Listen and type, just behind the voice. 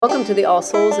Welcome to the All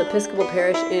Souls Episcopal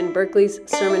Parish in Berkeley's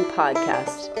Sermon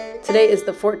Podcast. Today is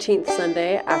the 14th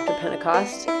Sunday after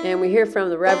Pentecost, and we hear from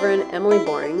the Reverend Emily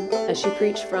Boring as she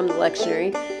preached from the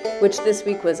lectionary, which this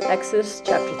week was Exodus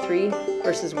chapter 3,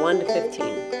 verses 1 to 15.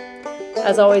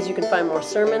 As always, you can find more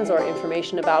sermons or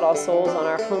information about All Souls on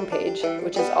our homepage,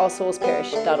 which is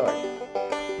allsoulsparish.org.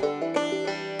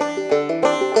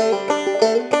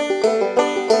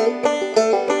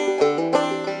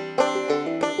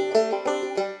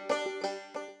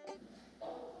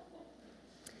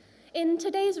 In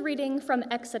today's reading from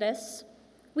Exodus,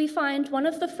 we find one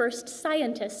of the first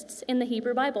scientists in the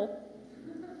Hebrew Bible.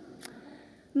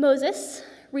 Moses,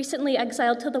 recently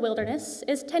exiled to the wilderness,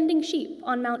 is tending sheep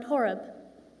on Mount Horeb.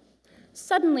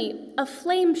 Suddenly, a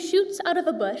flame shoots out of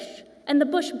a bush, and the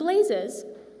bush blazes,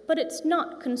 but it's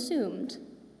not consumed.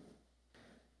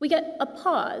 We get a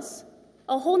pause,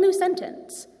 a whole new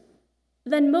sentence.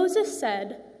 Then Moses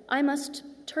said, "I must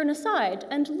turn aside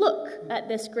and look at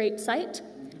this great sight,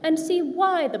 and see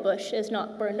why the bush is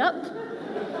not burned up."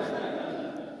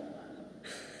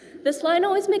 This line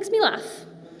always makes me laugh.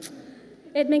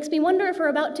 It makes me wonder if we're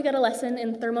about to get a lesson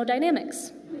in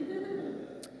thermodynamics.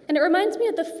 And it reminds me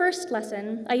of the first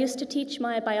lesson I used to teach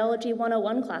my Biology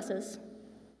 101 classes.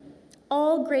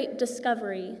 All great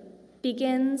discovery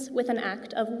begins with an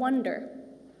act of wonder.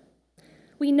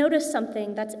 We notice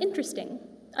something that's interesting,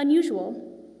 unusual,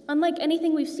 unlike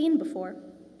anything we've seen before.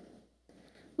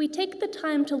 We take the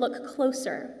time to look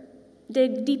closer,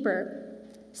 dig deeper,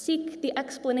 seek the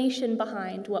explanation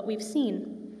behind what we've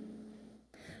seen.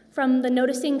 From the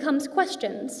noticing comes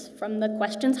questions, from the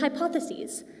questions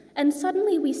hypotheses, and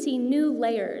suddenly we see new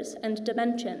layers and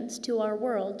dimensions to our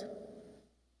world.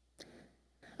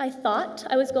 I thought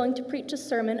I was going to preach a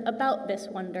sermon about this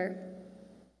wonder.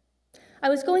 I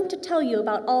was going to tell you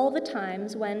about all the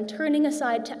times when turning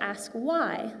aside to ask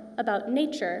why about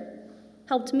nature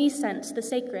helped me sense the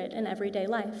sacred in everyday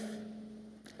life.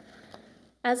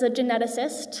 As a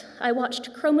geneticist, I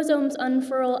watched chromosomes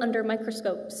unfurl under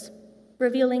microscopes,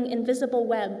 revealing invisible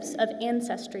webs of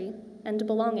ancestry and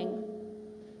belonging.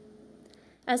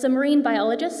 As a marine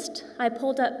biologist, I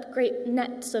pulled up great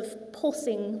nets of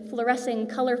pulsing, fluorescing,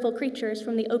 colorful creatures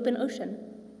from the open ocean,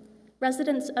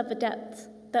 residents of a depth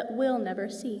that we'll never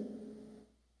see.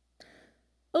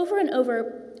 Over and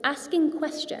over, asking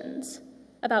questions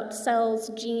about cells,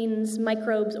 genes,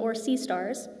 microbes, or sea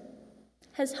stars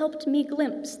has helped me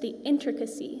glimpse the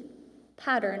intricacy,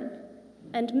 pattern,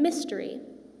 and mystery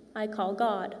I call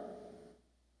God.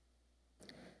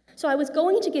 So I was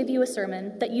going to give you a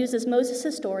sermon that uses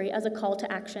Moses' story as a call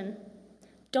to action.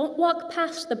 Don't walk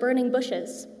past the burning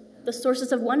bushes, the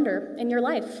sources of wonder in your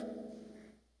life.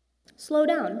 Slow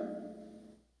down.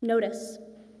 Notice.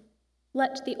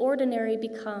 Let the ordinary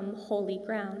become holy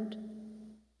ground.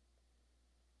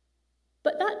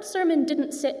 But that sermon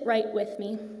didn't sit right with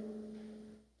me.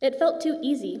 It felt too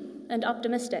easy and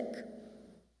optimistic.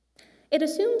 It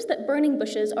assumes that burning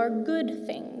bushes are good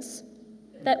things,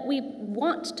 that we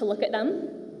want to look at them.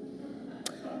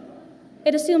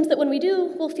 It assumes that when we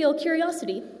do, we'll feel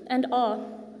curiosity and awe.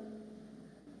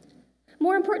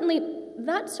 More importantly,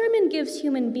 that sermon gives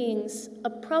human beings a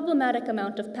problematic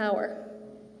amount of power.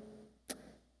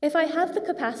 If I have the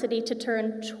capacity to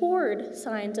turn toward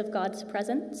signs of God's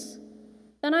presence,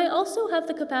 then I also have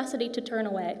the capacity to turn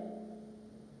away.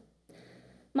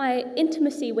 My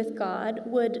intimacy with God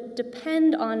would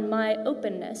depend on my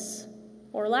openness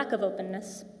or lack of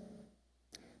openness.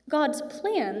 God's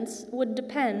plans would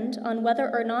depend on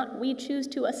whether or not we choose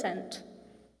to assent.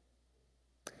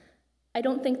 I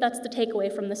don't think that's the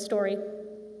takeaway from this story.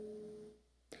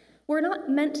 We're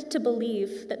not meant to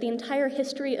believe that the entire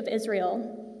history of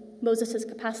Israel, Moses'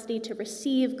 capacity to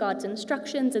receive God's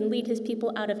instructions and lead his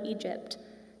people out of Egypt,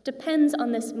 depends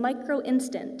on this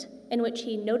micro-instant in which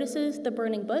he notices the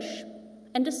burning bush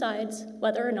and decides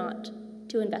whether or not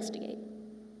to investigate.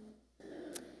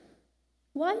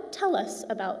 Why tell us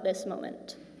about this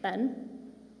moment, then?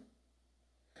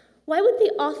 Why would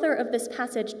the author of this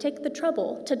passage take the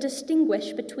trouble to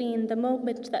distinguish between the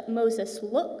moment that Moses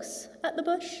looks at the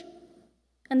bush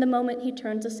and the moment he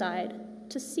turns aside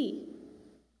to see?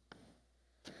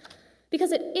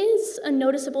 Because it is a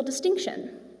noticeable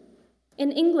distinction.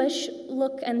 In English,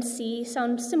 look and see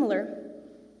sound similar,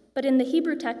 but in the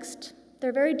Hebrew text,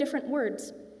 they're very different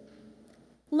words.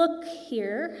 Look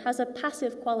here has a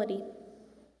passive quality.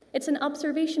 It's an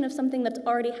observation of something that's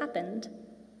already happened,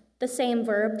 the same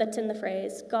verb that's in the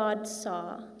phrase, God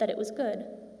saw that it was good.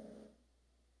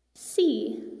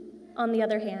 See, on the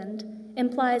other hand,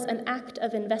 implies an act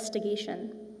of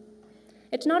investigation.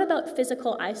 It's not about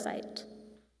physical eyesight.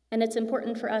 and it's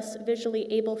important for us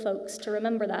visually able folks to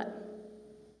remember that.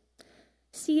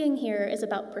 Seeing here is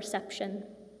about perception.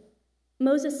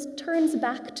 Moses turns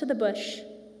back to the bush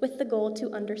with the goal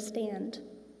to understand.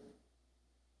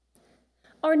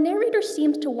 Our narrator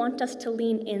seems to want us to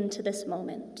lean into this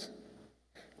moment,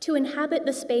 to inhabit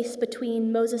the space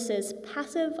between Moses'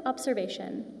 passive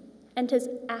observation and his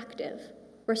active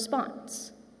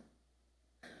response.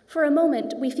 For a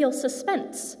moment, we feel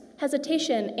suspense,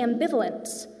 hesitation,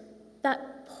 ambivalence,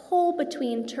 that pull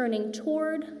between turning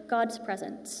toward God's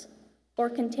presence or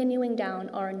continuing down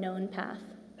our known path.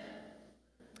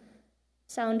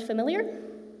 Sound familiar?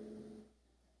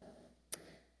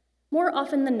 More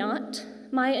often than not,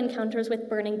 my encounters with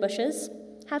burning bushes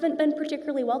haven't been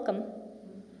particularly welcome.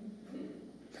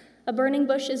 A burning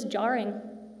bush is jarring.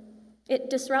 It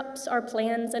disrupts our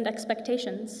plans and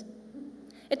expectations.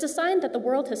 It's a sign that the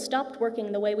world has stopped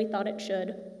working the way we thought it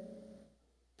should.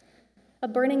 A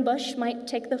burning bush might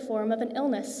take the form of an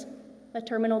illness, a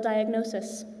terminal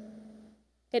diagnosis.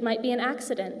 It might be an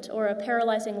accident or a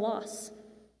paralyzing loss.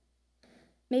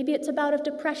 Maybe it's a bout of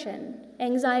depression,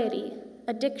 anxiety,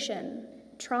 addiction,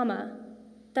 trauma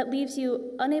that leaves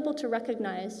you unable to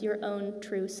recognize your own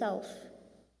true self.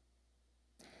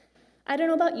 I don't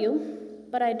know about you,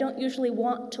 but I don't usually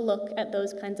want to look at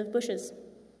those kinds of bushes.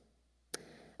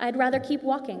 I'd rather keep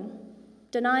walking,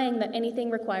 denying that anything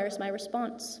requires my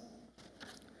response.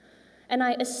 And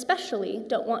I especially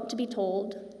don't want to be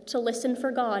told to listen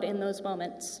for God in those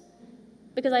moments,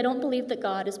 because I don't believe that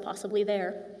God is possibly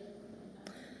there.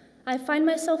 I find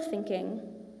myself thinking,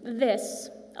 this,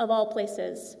 of all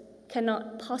places,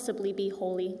 cannot possibly be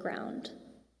holy ground.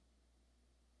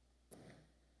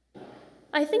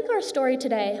 I think our story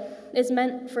today is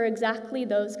meant for exactly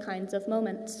those kinds of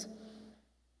moments.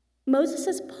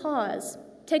 Moses' pause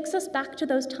takes us back to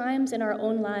those times in our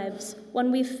own lives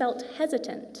when we've felt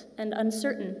hesitant and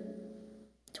uncertain,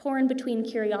 torn between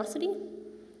curiosity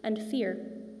and fear.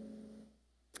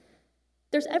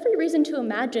 There's every reason to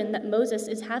imagine that Moses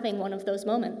is having one of those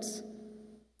moments.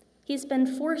 He's been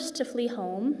forced to flee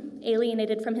home,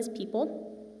 alienated from his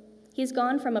people. He's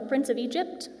gone from a prince of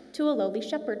Egypt to a lowly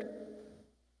shepherd.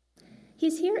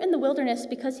 He's here in the wilderness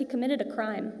because he committed a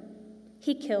crime.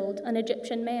 He killed an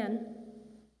Egyptian man.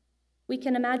 We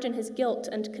can imagine his guilt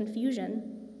and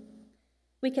confusion.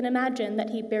 We can imagine that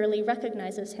he barely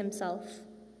recognizes himself.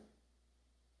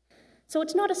 So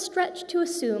it's not a stretch to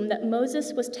assume that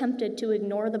Moses was tempted to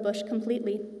ignore the bush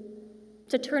completely,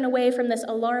 to turn away from this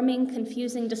alarming,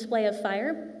 confusing display of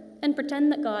fire and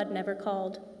pretend that God never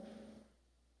called.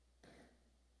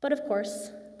 But of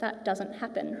course, that doesn't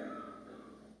happen.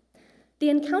 The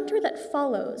encounter that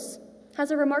follows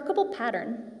has a remarkable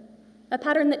pattern, a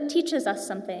pattern that teaches us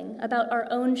something about our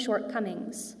own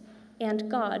shortcomings and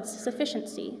God's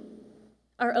sufficiency,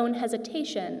 our own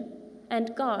hesitation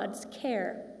and God's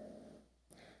care.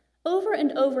 Over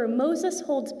and over, Moses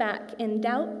holds back in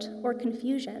doubt or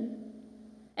confusion,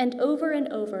 and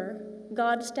over,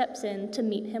 God steps in to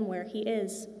meet him where he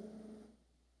is.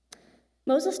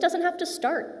 Moses doesn't have to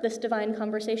start this divine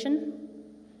conversation.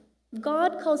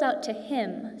 God calls out to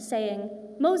him, saying,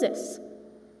 "Moses."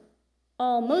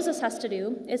 All Moses has to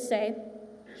do is say,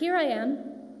 "Here I am,"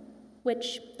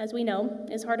 which, as we know,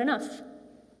 is hard enough.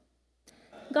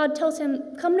 God tells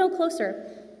him, "Come no closer.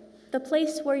 The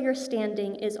place where you're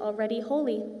standing is already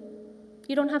holy.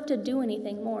 You don't have to do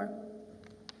anything more."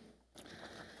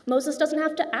 Moses doesn't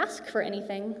have to ask for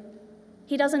anything.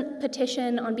 He doesn't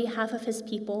petition on behalf of his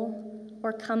people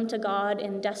or come to God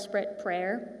in desperate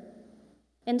prayer.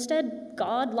 Instead,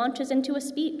 God launches into a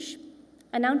speech,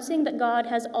 announcing that God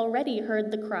has already heard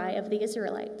the cry of the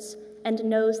Israelites and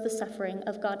knows the suffering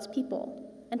of God's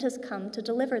people and has come to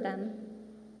deliver them.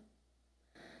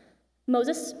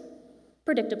 Moses,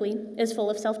 predictably, is full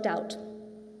of self-doubt.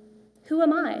 "Who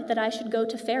am I that I should go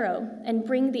to Pharaoh and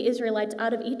bring the Israelites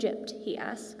out of Egypt?" he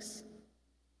asks.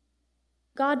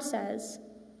 God says,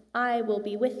 "I will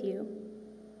be with you.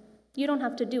 You don't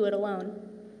have to do it alone."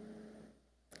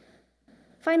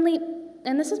 Finally,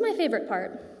 and this is my favorite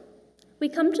part, we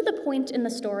come to the point in the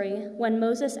story when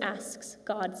Moses asks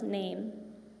God's name.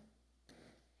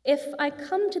 "If I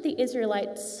come to the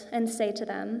Israelites and say to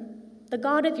them, 'The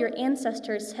God of your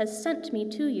ancestors has sent me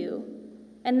to you,'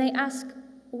 and they ask,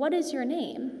 'What is your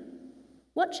name?'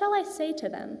 what shall I say to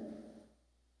them?"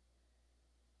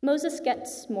 Moses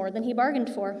gets more than he bargained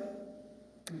for.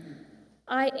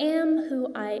 "I am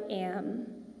who I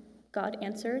am," God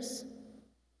answers.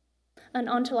 An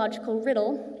ontological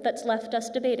riddle that's left us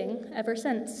debating ever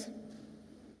since.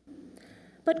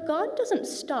 But God doesn't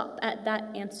stop at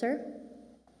that answer.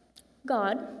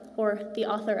 God, or the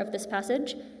author of this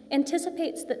passage,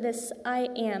 anticipates that this I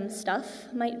am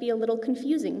stuff might be a little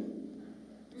confusing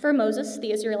for Moses,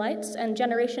 the Israelites, and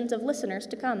generations of listeners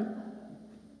to come.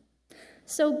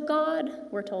 So God,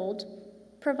 we're told,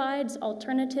 provides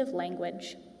alternative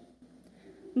language.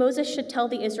 Moses should tell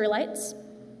the Israelites,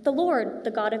 "The Lord,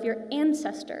 the God of your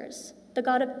ancestors, the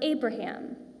God of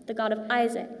Abraham, the God of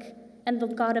Isaac, and the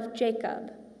God of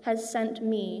Jacob, has sent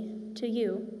me to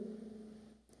you."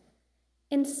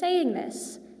 In saying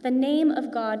this, the name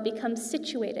of God becomes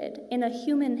situated in a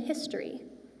human history,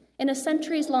 in a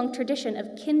centuries-long tradition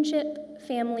of kinship,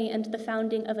 family, and the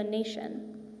founding of a nation.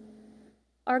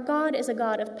 Our God is a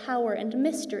God of power and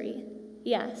mystery,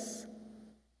 yes,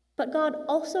 but God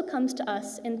also comes to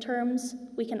us in terms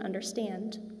we can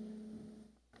understand.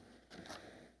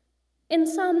 In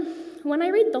sum, when I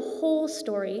read the whole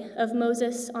story of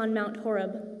Moses on Mount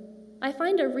Horeb, I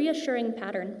find a reassuring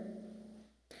pattern.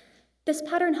 This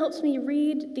pattern helps me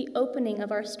read the opening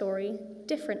of our story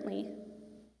differently.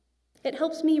 It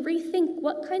helps me rethink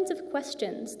what kinds of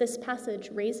questions this passage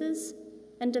raises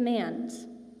and demands.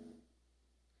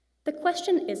 The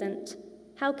question isn't,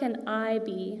 how can I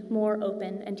be more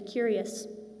open and curious?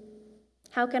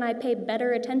 How can I pay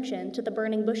better attention to the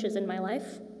burning bushes in my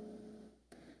life?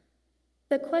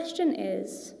 The question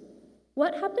is,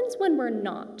 what happens when we're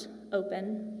not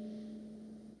open?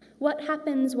 What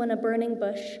happens when a burning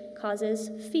bush causes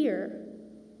fear,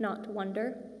 not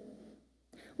wonder?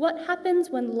 What happens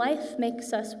when life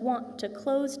makes us want to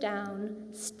close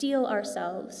down, steel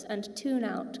ourselves, and tune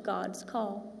out God's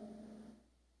call?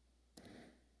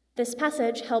 This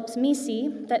passage helps me see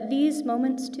that these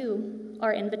moments, too,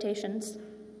 are invitations.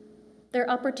 They're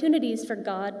opportunities for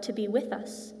God to be with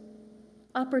us,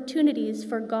 opportunities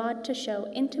for God to show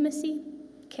intimacy,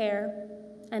 care,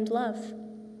 and love.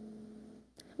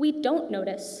 We don't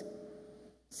notice,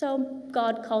 so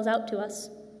God calls out to us.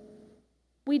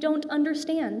 We don't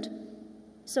understand,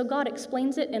 so God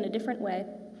explains it in a different way.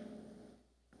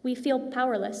 We feel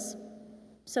powerless,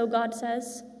 so God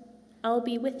says, "I'll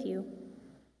be with you."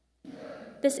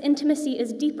 This intimacy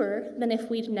is deeper than if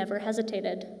we'd never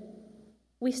hesitated.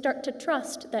 We start to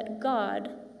trust that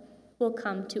God will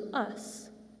come to us.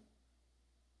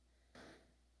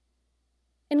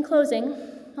 In closing,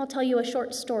 I'll tell you a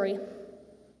short story.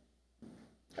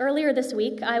 Earlier this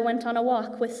week, I went on a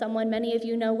walk with someone many of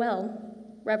you know well,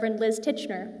 Reverend Liz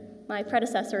Titchener, my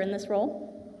predecessor in this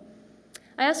role.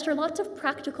 I asked her lots of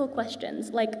practical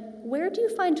questions, like, where do you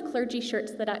find clergy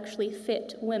shirts that actually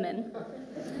fit women?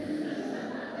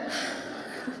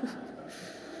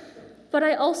 But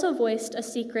I also voiced a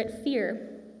secret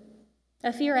fear,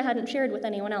 a fear I hadn't shared with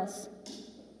anyone else.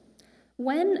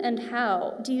 When and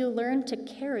how do you learn to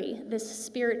carry this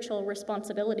spiritual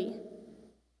responsibility?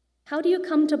 How do you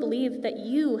come to believe that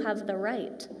you have the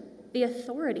right, the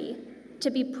authority, to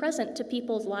be present to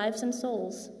people's lives and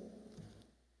souls?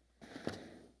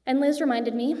 And Liz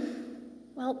reminded me,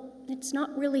 well, it's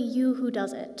not really you who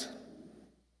does it.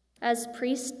 As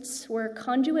priests, we're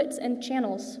conduits and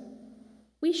channels.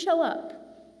 We show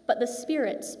up, but the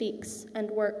Spirit speaks and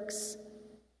works.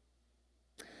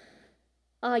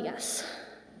 Ah, yes.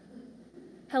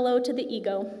 Hello to the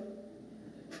ego.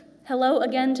 Hello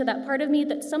again to that part of me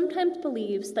that sometimes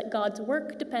believes that God's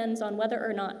work depends on whether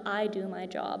or not I do my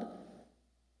job.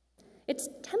 It's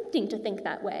tempting to think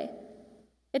that way.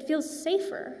 It feels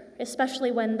safer,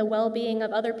 especially when the well-being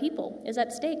of other people is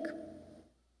at stake.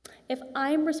 If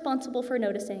I'm responsible for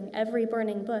noticing every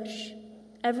burning bush,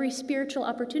 every spiritual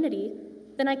opportunity,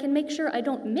 then I can make sure I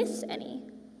don't miss any.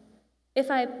 If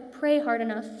I pray hard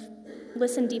enough,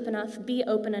 listen deep enough, be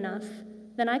open enough,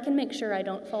 then I can make sure I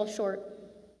don't fall short.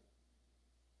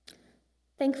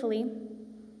 Thankfully,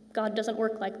 God doesn't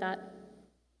work like that.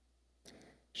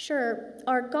 Sure,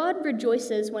 our God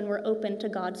rejoices when we're open to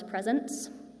God's presence.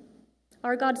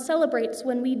 Our God celebrates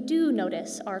when we do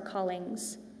notice our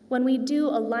callings, when we do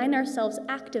align ourselves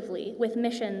actively with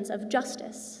missions of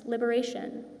justice,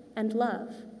 liberation, and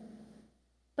love.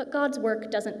 But God's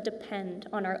work doesn't depend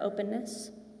on our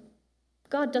openness.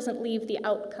 God doesn't leave the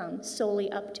outcome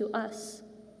solely up to us.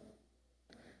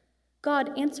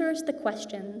 God answers the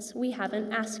questions we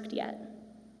haven't asked yet.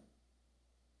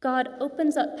 God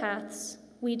opens up paths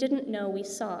we didn't know we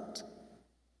sought.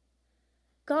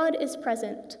 God is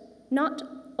present not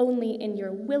only in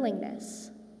your willingness,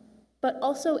 but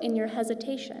also in your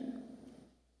hesitation.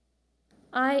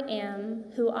 I am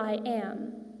who I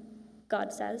am,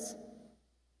 God says.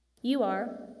 You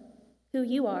are who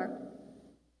you are.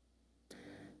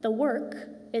 The work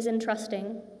is in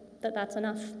trusting that that's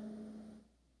enough.